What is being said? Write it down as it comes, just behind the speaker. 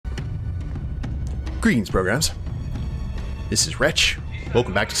Greetings, programs. This is Wretch.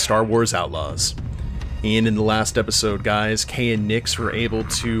 Welcome back to Star Wars Outlaws. And in the last episode, guys, Kay and Nyx were able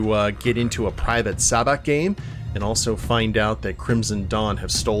to get into a private sabacc game and also find out that Crimson Dawn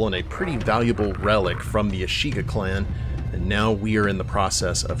have stolen a pretty valuable relic from the Ashiga Clan, and now we are in the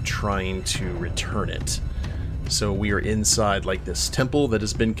process of trying to return it. So we are inside like this temple that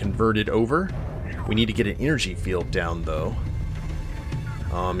has been converted over. We need to get an energy field down, though,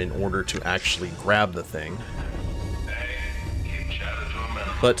 in order to actually grab the thing.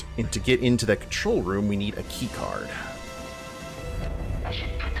 But to get into that control room, we need a key card.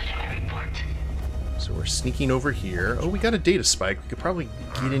 So we're sneaking over here. Oh, we got a data spike. We could probably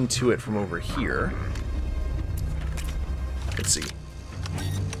get into it from over here. Let's see.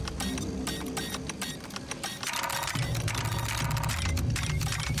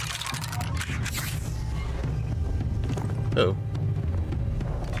 Oh.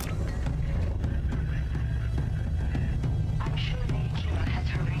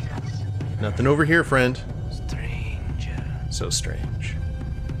 Nothing over here, friend. Strange. So strange.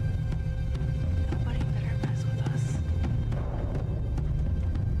 Nobody better mess with us.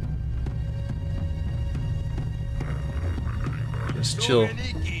 Just chill.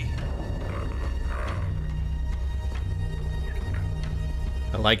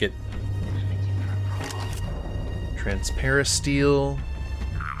 I like it. Transparent steel.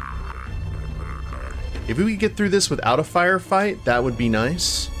 If we could get through this without a firefight, that would be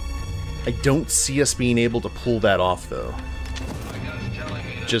nice. I don't see us being able to pull that off, though.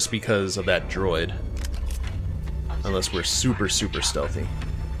 Just because of that droid. Unless we're super, super stealthy.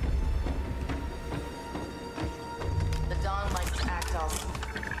 The Dawn likes to act all.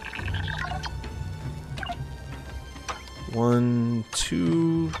 1,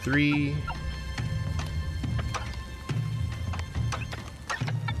 2, 3.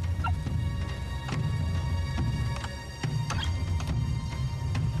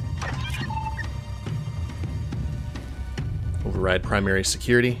 Override primary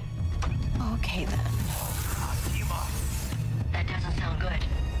security. Okay then. That doesn't sound good.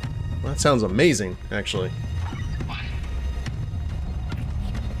 Well, that sounds amazing, actually.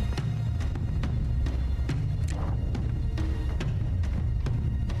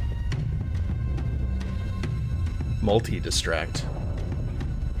 Multi-distract.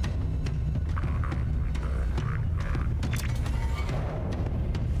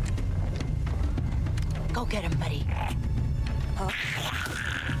 Go get him, buddy.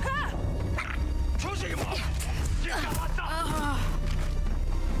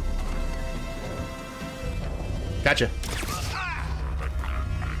 Gotcha.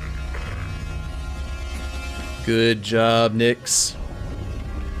 Good job, Nyx.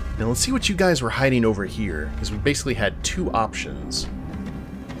 Now let's see what you guys were hiding over here, because we basically had two options.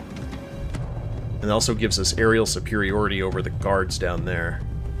 And it also gives us aerial superiority over the guards down there.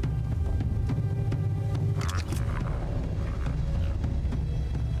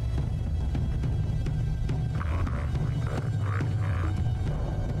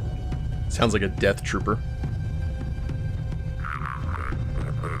 Sounds like a death trooper.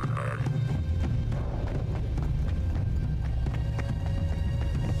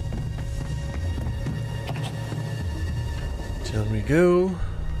 Down we go.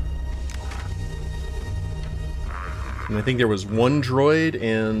 And I think there was one droid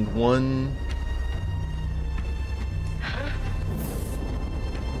and one...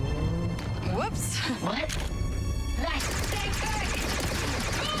 Whoops. What?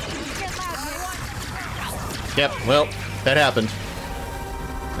 Yep, well, that happened.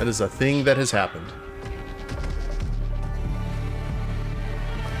 That is a thing that has happened.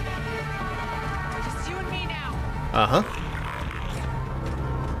 Just you and me now. Uh-huh.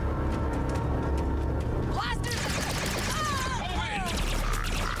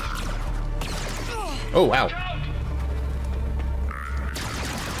 Oh, wow.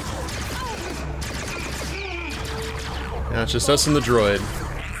 Now it's just us and the droid.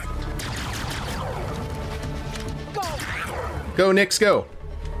 Go, Nyx, go!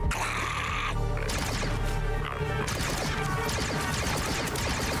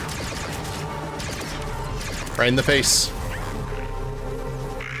 Right in the face.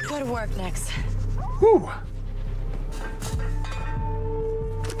 Good work, Nyx. Whew.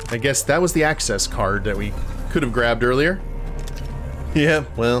 I guess that was the access card that we could have grabbed earlier. Yeah,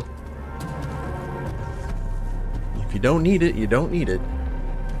 well. If you don't need it, you don't need it.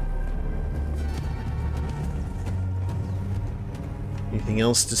 Anything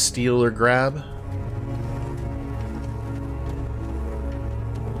else to steal or grab?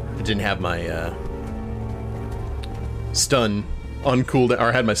 I didn't have my stun on cooldown, or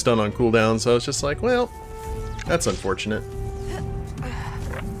I had my stun on cooldown, so I was just like, well, that's unfortunate.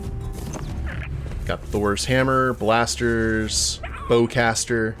 Got Thor's hammer, blasters,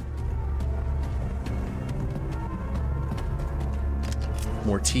 bowcaster.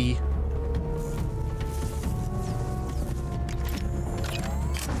 More tea.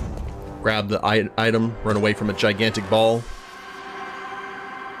 Grab the item, run away from a gigantic ball.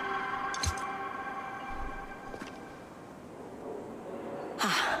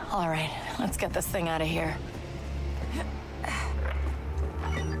 All right, let's get this thing out of here.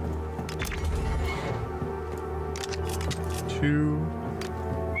 Two.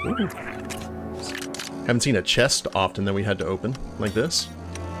 Ooh. Haven't seen a chest often that we had to open like this.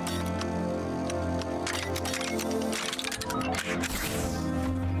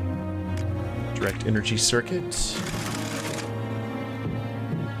 Direct energy circuit.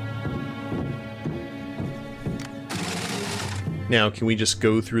 Now, can we just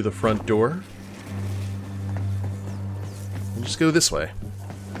go through the front door? We'll just go this way.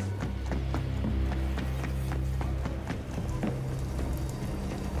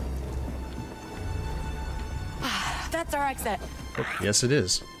 That's our exit. Oh, yes, it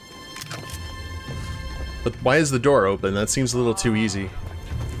is. But why is the door open? That seems a little too easy.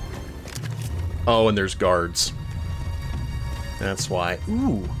 Oh, and there's guards. That's why.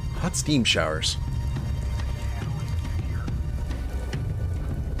 Ooh, hot steam showers.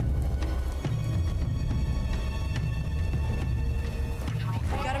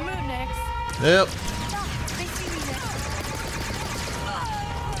 We gotta move, Nix. Yep. They see me, Nix.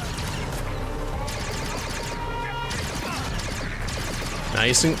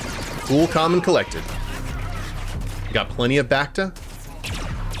 Nice and cool, calm, and collected. You got plenty of Bacta?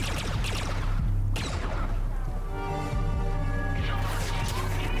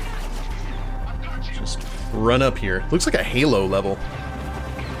 Just run up here. Looks like a Halo level.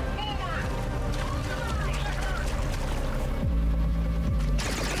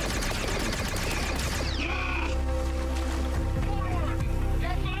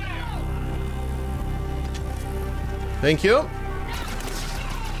 Thank you.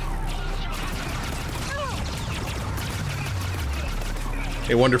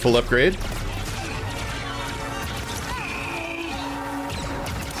 A wonderful upgrade.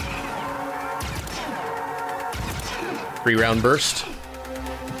 Three-round burst.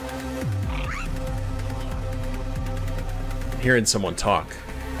 Hearing someone talk.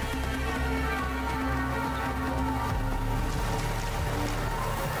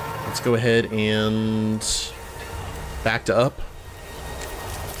 Let's go ahead and back to up.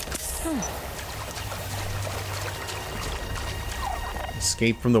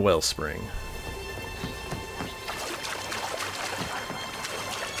 Escape from the wellspring.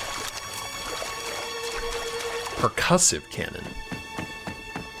 Percussive cannon.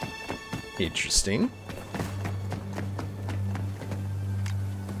 Interesting.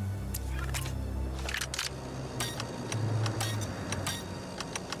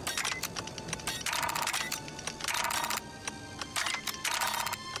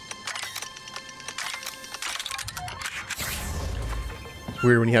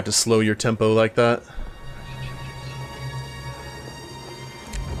 Weird when you have to slow your tempo like that.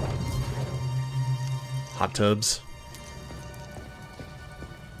 Hot tubs.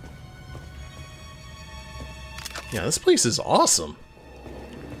 Yeah, this place is awesome.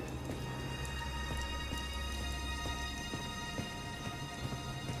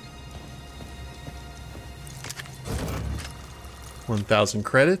 $1,000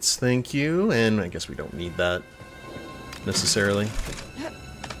 credits, thank you. And I guess we don't need that necessarily.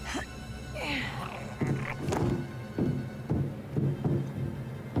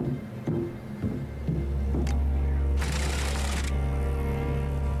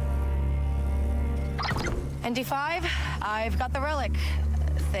 ND5, I've got the relic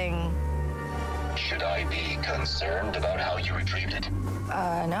thing. Should I be concerned about how you retrieved it?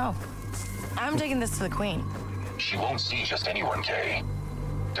 No. I'm taking this to the Queen. She won't see just anyone, Kay.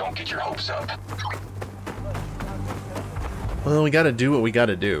 Don't get your hopes up. Well, we gotta do what we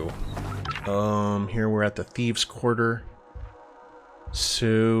gotta do. Here we're at the Thieves' Quarter.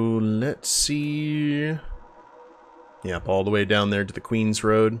 So, let's see... Yep, all the way down there to the Queen's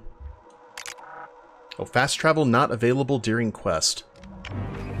Road. Oh, fast travel not available during quest.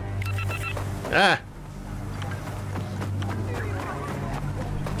 Ah!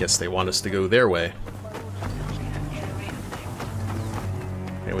 Guess they want us to go their way.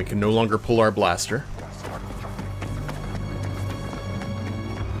 And we can no longer pull our blaster.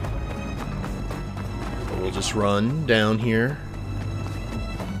 But we'll just run down here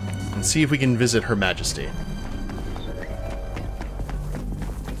and see if we can visit Her Majesty.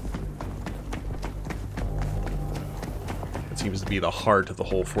 Seems to be the heart of the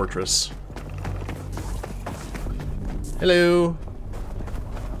whole fortress. Hello.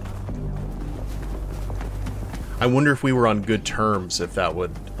 I wonder if we were on good terms, if that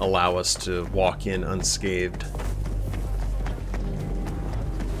would allow us to walk in unscathed.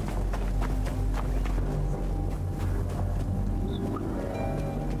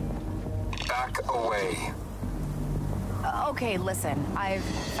 Back away. Okay, listen. I've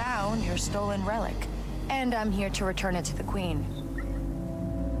found your stolen relic, and I'm here to return it to the Queen.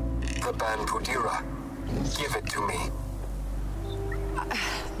 The Bandudira. Give it to me.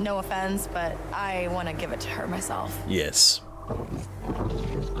 No offense, but I want to give it to her myself. Yes.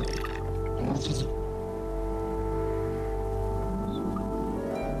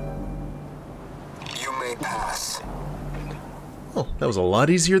 You may pass. Oh, that was a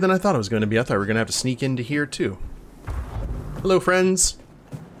lot easier than I thought it was going to be. I thought we were going to have to sneak into here, too. Hello, friends.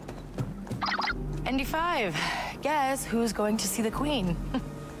 ND5, guess who's going to see the Queen?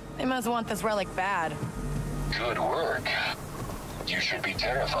 They must want this relic bad. Good work. You should be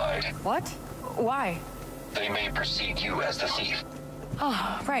terrified. What? Why? They may perceive you as the thief.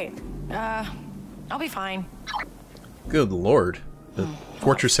 Oh, right. I'll be fine. Good lord. The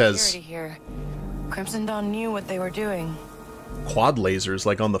fortress has Security here. Crimson Dawn knew what they were doing. quad lasers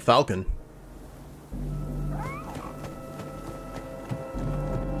like on the Falcon.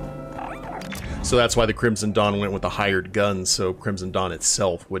 So that's why the Crimson Dawn went with the hired guns, so Crimson Dawn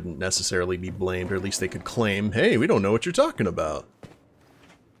itself wouldn't necessarily be blamed, or at least they could claim, hey, we don't know what you're talking about.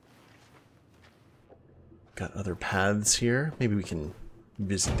 Got other paths here. Maybe we can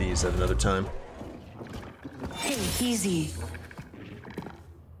visit these at another time. Hey, easy.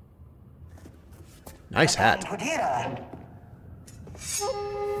 Nice hat. Who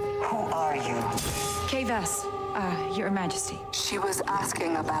are you? K-Vess, Your Majesty. She was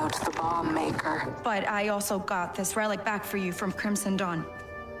asking about the bomb maker. But I also got this relic back for you from Crimson Dawn.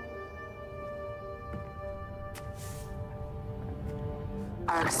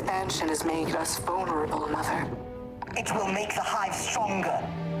 Our expansion has made us vulnerable, Mother. It will make the hive stronger.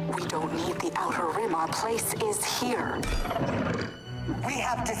 We don't need the Outer Rim. Our place is here. We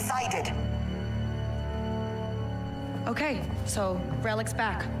have decided. Okay, so relic's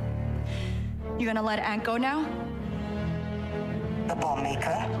back. You gonna let Ant go now? The bomb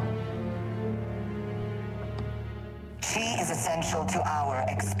maker. She is essential to our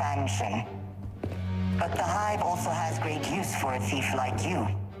expansion. But the hive also has great use for a thief like you.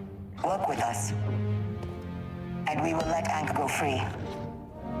 Work with us. And we will let Ankh go free.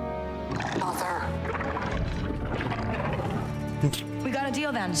 Mother. We got a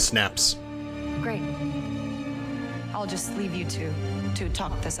deal then. Snaps. Great. I'll just leave you to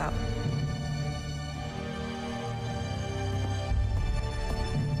talk this out.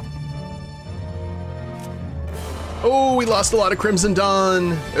 Oh, we lost a lot of Crimson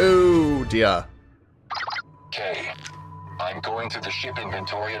Dawn. Oh, dear. Okay. I'm going through the ship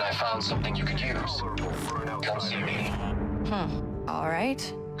inventory and I found something you could use. Come see me. All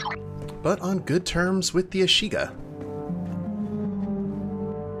right. But on good terms with the Ashiga.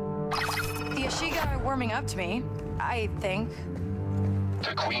 The Ashiga are warming up to me, I think.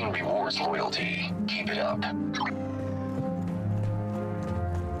 The Queen rewards loyalty. Keep it up.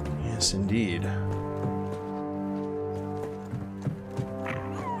 Yes, indeed.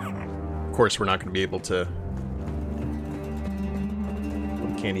 Of course, we're not going to be able to...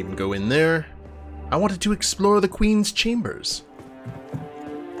 We can't even go in there. I wanted to explore the Queen's chambers.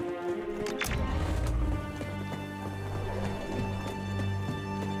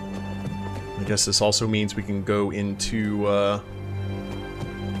 I guess this also means we can go into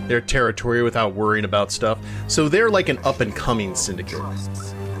their territory without worrying about stuff. So they're like an up-and-coming syndicate.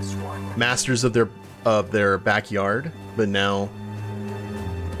 Masters of their backyard, but now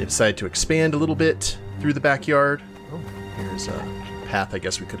they decided to expand a little bit through the backyard. Oh, here's a path I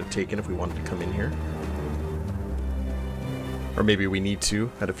guess we could have taken if we wanted to come in here. Or maybe we need to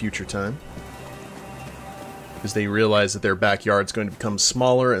at a future time. Because they realize that their backyard's going to become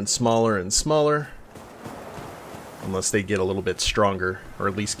smaller and smaller and smaller. Unless they get a little bit stronger, or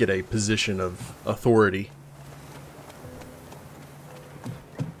at least get a position of authority.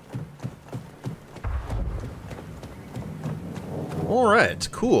 Alright,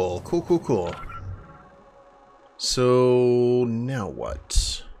 cool, cool, cool, cool. So, now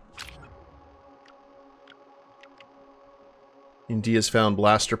what? India's found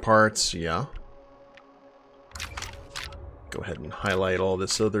blaster parts, yeah. Go ahead and highlight all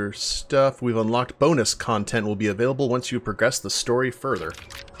this other stuff. We've unlocked bonus content will be available once you progress the story further.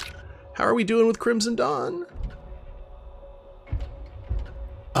 How are we doing with Crimson Dawn?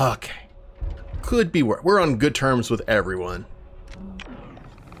 Okay. Could be worse. We're on good terms with everyone.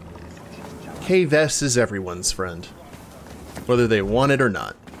 K-Vest is everyone's friend, whether they want it or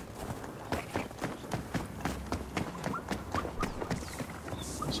not.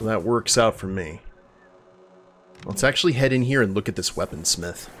 So that works out for me. Let's actually head in here and look at this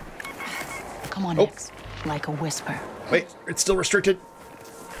weaponsmith. Come on, Nix. Like a whisper. Wait, it's still restricted.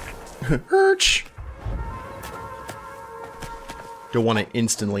 Wretch. Don't want to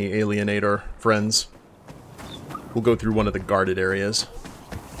instantly alienate our friends. We'll go through one of the guarded areas.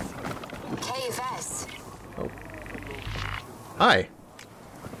 K-Vest. Oh. Hi.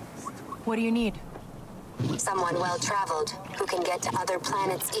 What do you need? Someone well-traveled who can get to other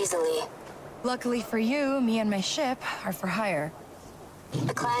planets easily. Luckily for you, me and my ship are for hire.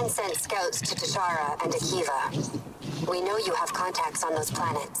 The clan sent scouts to Tashara and Akiva. We know you have contacts on those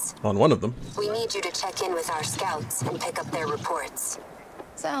planets. On one of them. We need you to check in with our scouts and pick up their reports.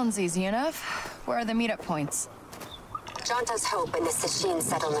 Sounds easy enough. Where are the meetup points? Janta's Hope in the Sashin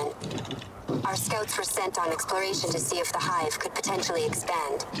settlement. Our scouts were sent on exploration to see if the hive could potentially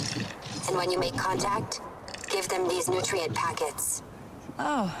expand. And when you make contact, give them these nutrient packets.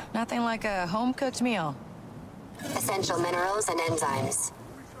 Oh, nothing like a home-cooked meal. Essential minerals and enzymes.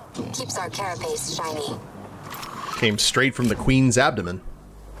 Keeps our carapace shiny. Came straight from the queen's abdomen.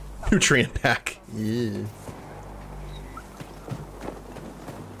 Nutrient pack. Yeah.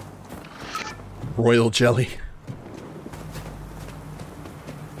 Royal jelly.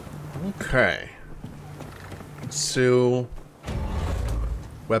 Okay. So,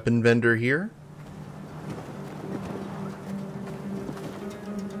 weapon vendor here.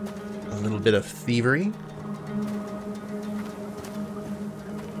 A little bit of thievery.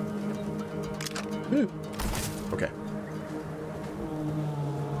 Ooh. Okay.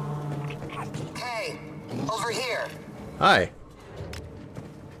 Hey, over here. Hi.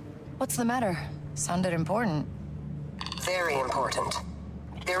 What's the matter? Sounded important. Very important.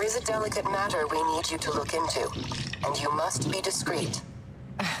 There is a delicate matter we need you to look into, and you must be discreet.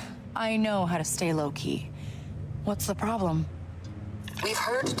 I know how to stay low-key. What's the problem? We've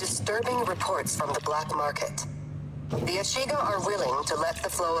heard disturbing reports from the black market. The Ashiga are willing to let the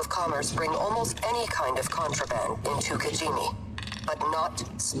flow of commerce bring almost any kind of contraband into Kijimi, but not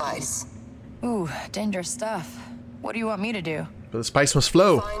spice. Ooh, dangerous stuff. What do you want me to do? But the spice must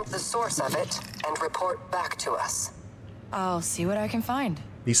flow. Find the source of it and report back to us. I'll see what I can find.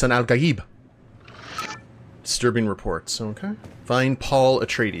 Lisan al-Gaib. Disturbing reports. Okay. Find Paul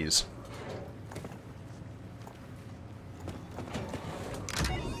Atreides.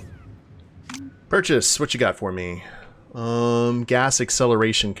 Purchase. What you got for me? Gas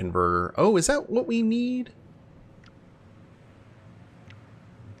acceleration converter. Oh, is that what we need?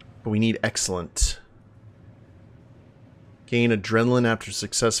 But we need excellent. Gain adrenaline after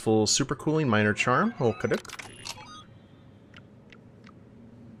successful supercooling. Minor charm. Oh, kaduk.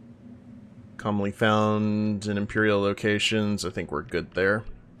 Commonly found in Imperial locations. I think we're good there.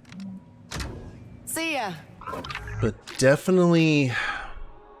 See ya. But definitely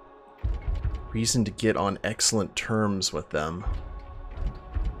reason to get on excellent terms with them.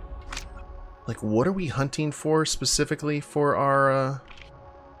 Like, what are we hunting for specifically for our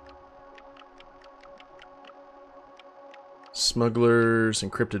smugglers,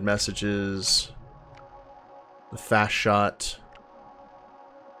 encrypted messages, the fast shot.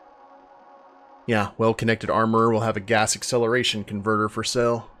 Yeah, well-connected armor will have a gas acceleration converter for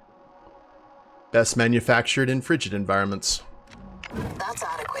sale. Best manufactured in frigid environments. That's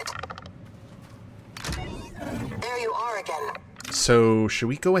adequate. There you are again. So, should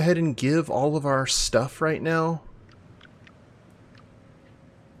we go ahead and give all of our stuff right now?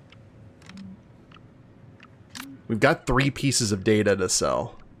 We've got 3 pieces of data to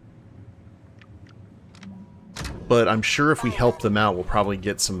sell. But I'm sure if we help them out, we'll probably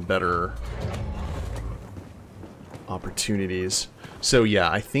get some better opportunities. So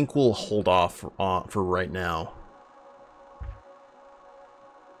yeah, I think we'll hold off for right now.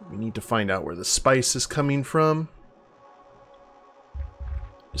 We need to find out where the spice is coming from.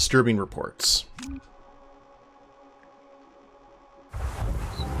 Disturbing reports.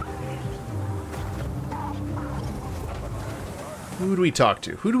 Who do we talk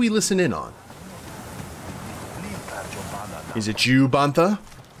to? Who do we listen in on? Is it you, Bantha?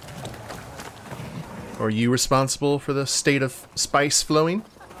 Or are you responsible for the state of spice flowing?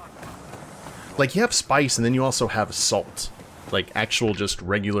 Like, you have spice and then you also have salt. Like, actual just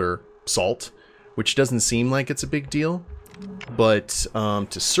regular salt, which doesn't seem like it's a big deal. But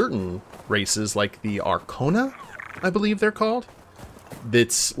to certain races, like the Arcona, I believe they're called,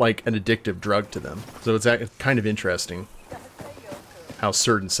 that's like an addictive drug to them. So it's kind of interesting how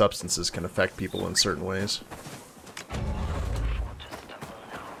certain substances can affect people in certain ways.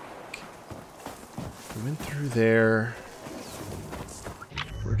 Went through there.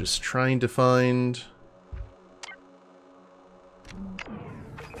 We're just trying to find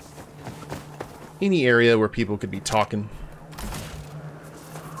any area where people could be talking.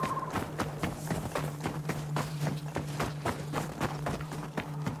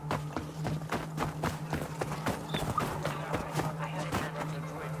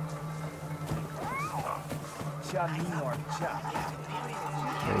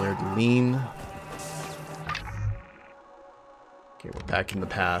 Nowhere to lean. Okay, we're back in the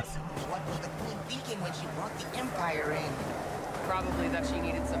path. What was the queen thinking when she brought the Empire in? Probably that she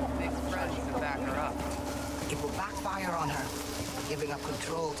needed some big friends to back her up. It will backfire on her. Giving up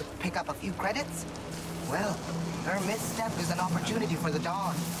control to pick up a few credits? Well, her misstep is an opportunity for the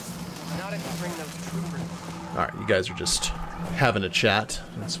Dawn. Not if you bring those troopers. Alright, you guys are just having a chat.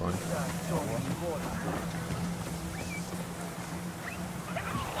 That's fine.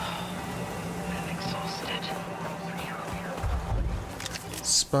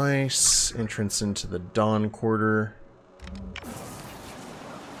 Spice, entrance into the Dawn Quarter.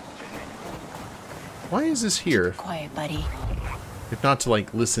 Why is this here? Quiet, buddy. If not to,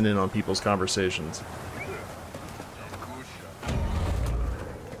 like, listen in on people's conversations.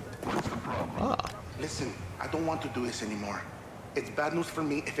 Ah. Listen, I don't want to do this anymore. It's bad news for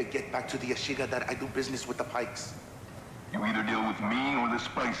me if it gets back to the Ashiga that I do business with the Pykes. You either deal with me or the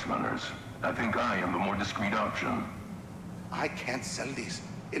Spice Runners. I think I am the more discreet option. I can't sell these.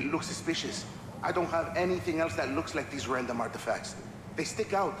 It looks suspicious. I don't have anything else that looks like these random artifacts. They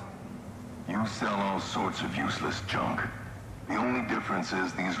stick out. You sell all sorts of useless junk. The only difference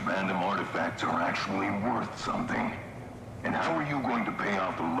is these random artifacts are actually worth something. And how are you going to pay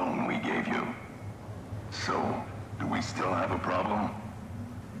off the loan we gave you? So, do we still have a problem?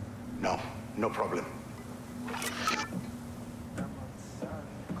 No, no problem.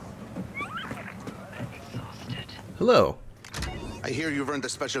 Hello. I hear you've earned a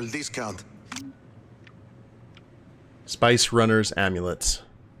special discount. Spice Runner's Amulets.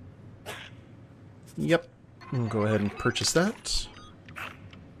 Yep. We'll go ahead and purchase that.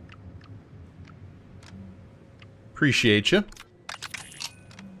 Appreciate you.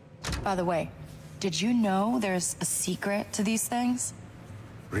 By the way, did you know there's a secret to these things?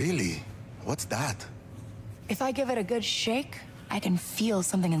 Really? What's that? If I give it a good shake, I can feel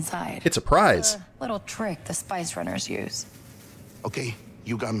something inside. It's a prize. A little trick the Spice Runners use. Okay,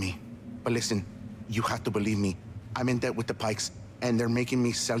 you got me. But listen, you have to believe me. I'm in debt with the Pykes, and they're making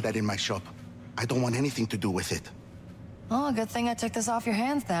me sell that in my shop. I don't want anything to do with it. Oh, good thing I took this off your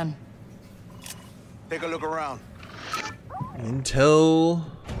hands then. Take a look around. Intel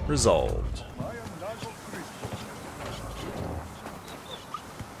resolved.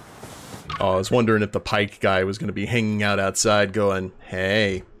 Oh, I was wondering if the Pike guy was going to be hanging out outside going,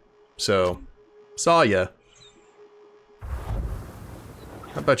 hey, so, saw ya.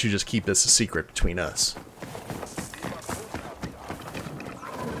 How about you just keep this a secret between us?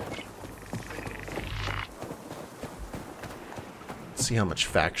 Let's see how much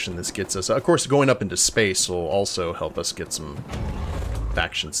faction this gets us. Of course, going up into space will also help us get some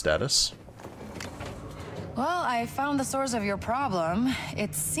faction status. Well, I found the source of your problem.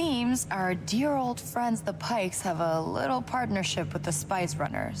 It seems our dear old friends the Pykes have a little partnership with the Spice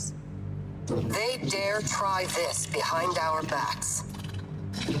Runners. They dare try this behind our backs.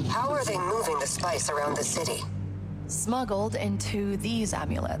 How are they moving the spice around the city? Smuggled into these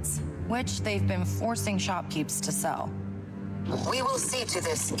amulets, which they've been forcing shopkeepers to sell. We will see to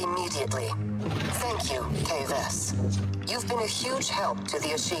this immediately. Thank you, Kves. You've been a huge help to the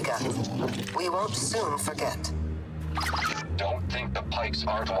Ashiga. We won't soon forget. Don't think the Pykes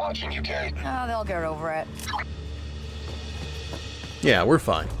aren't watching you, Kay. Oh, they'll get over it. Yeah, we're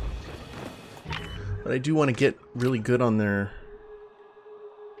fine. But I do want to get really good on their...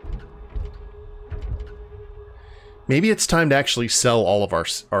 Maybe it's time to actually sell all of our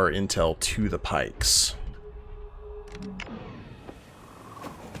intel to the Pykes.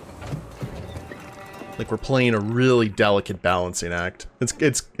 Like we're playing a really delicate balancing act.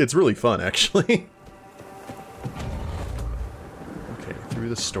 It's really fun, actually. Okay, through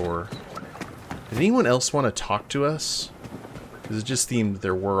the store. Did anyone else want to talk to us? Because it just seemed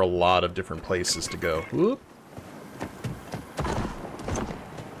there were a lot of different places to go. Whoop.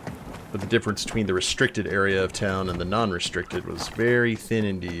 But the difference between the restricted area of town and the non-restricted was very thin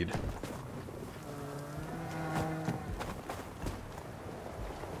indeed.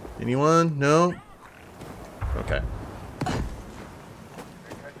 Anyone? No? Okay.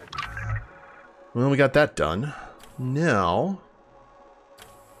 Well, we got that done. Now,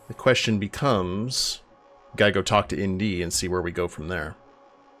 the question becomes, gotta go talk to Indy and see where we go from there.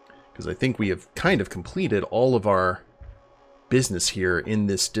 Because I think we have kind of completed all of our business here in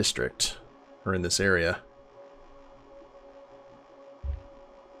this district, or in this area.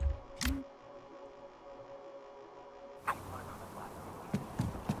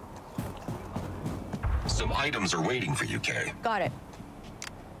 Some items are waiting for you, Kay. Got it.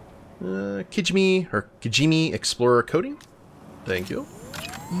 Kijimi Explorer Coating. Thank you.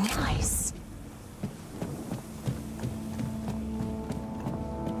 Nice.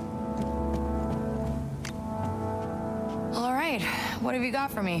 All right, what have you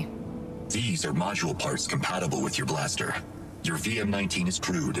got for me? These are module parts compatible with your blaster. Your VM-19 is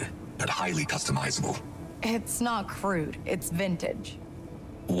crude, but highly customizable. It's not crude, it's vintage.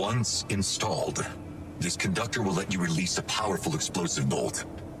 Once installed, this conductor will let you release a powerful explosive bolt.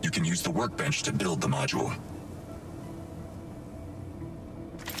 You can use the workbench to build the module.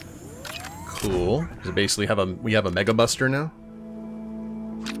 Cool. So basically we have a Mega Buster now.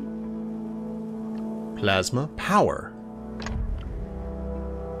 Plasma power.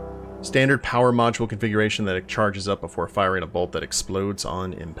 Standard power module configuration that it charges up before firing a bolt that explodes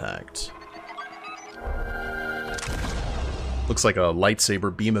on impact. Looks like a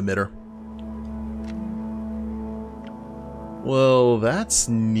lightsaber beam emitter. Well, that's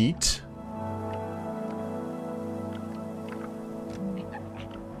neat.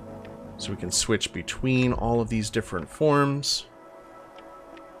 So we can switch between all of these different forms.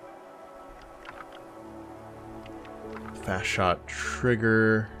 Fast shot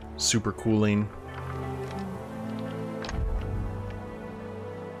trigger, super cooling.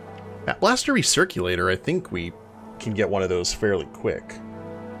 That blaster recirculator, I think we can get one of those fairly quick.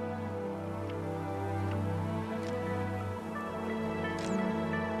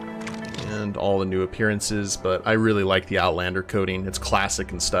 And all the new appearances, but I really like the Outlander coating. It's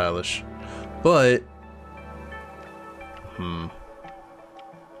classic and stylish. But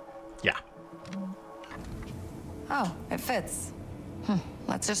yeah. Oh, it fits.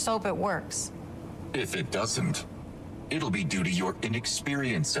 Let's just hope it works. If it doesn't, it'll be due to your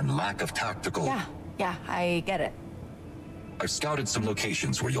inexperience and lack of tactical... Yeah, I get it. I've scouted some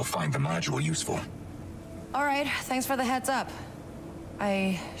locations where you'll find the module useful. All right, thanks for the heads up.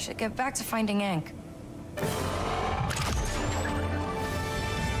 I should get back to finding ink.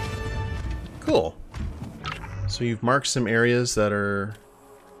 Cool. So you've marked some areas that are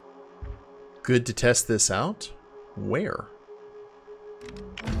good to test this out. Where?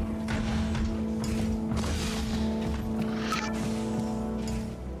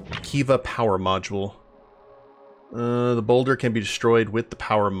 Kiva power module. The boulder can be destroyed with the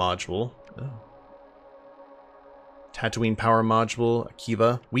power module. Oh. Tatooine power module,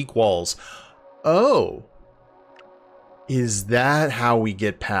 Akiva, weak walls. Oh! Is that how we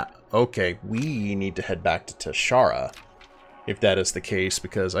get past... Okay, we need to head back to Tashara, if that is the case,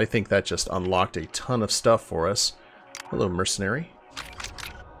 because I think that just unlocked a ton of stuff for us. Hello, mercenary.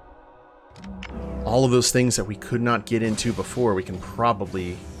 All of those things that we could not get into before, we can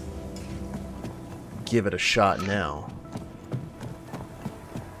probably give it a shot now.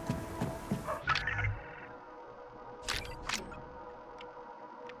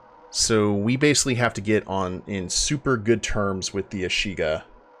 So we basically have to get on in super good terms with the Ashiga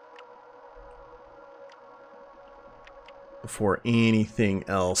before anything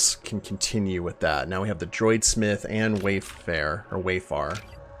else can continue with that. Now we have the Droid Smith and Wayfar.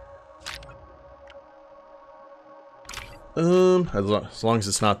 As long as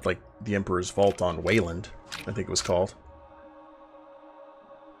it's not like the Emperor's Vault on Wayland, I think it was called.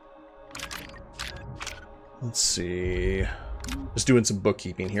 Let's see. Just doing some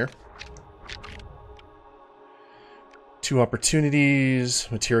bookkeeping here. 2 opportunities,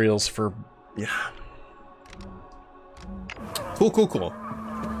 materials for... yeah. Cool.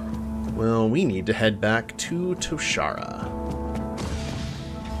 Well, we need to head back to Toshara.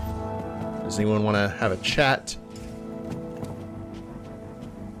 Does anyone want to have a chat?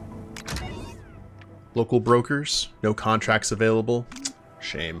 Local brokers? No contracts available?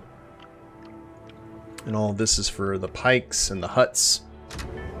 Shame. And all this is for the Pykes and the Huts.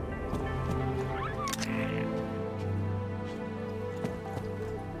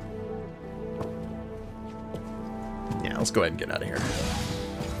 Yeah, let's go ahead and get out of here.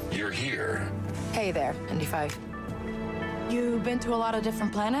 You're here. Hey there, ND5. You been to a lot of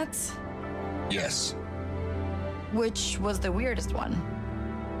different planets? Yes. Which was the weirdest one?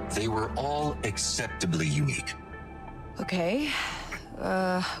 They were all acceptably unique. Okay.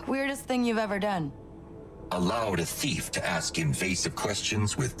 Weirdest thing you've ever done? Allowed a thief to ask invasive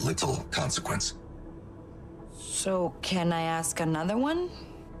questions with little consequence. So, can I ask another one?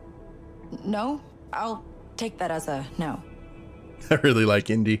 No? I'll take that as a no. I really like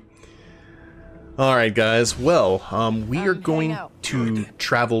Indy. Alright guys, well, we are going to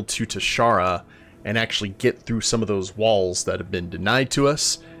travel to Tashara and actually get through some of those walls that have been denied to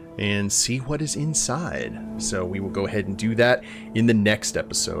us and see what is inside. So we will go ahead and do that in the next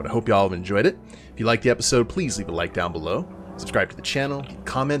episode. I hope y'all have enjoyed it. If you liked the episode, please leave a like down below. Subscribe to the channel,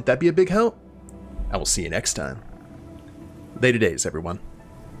 comment, that'd be a big help. I will see you next time. Later days, everyone.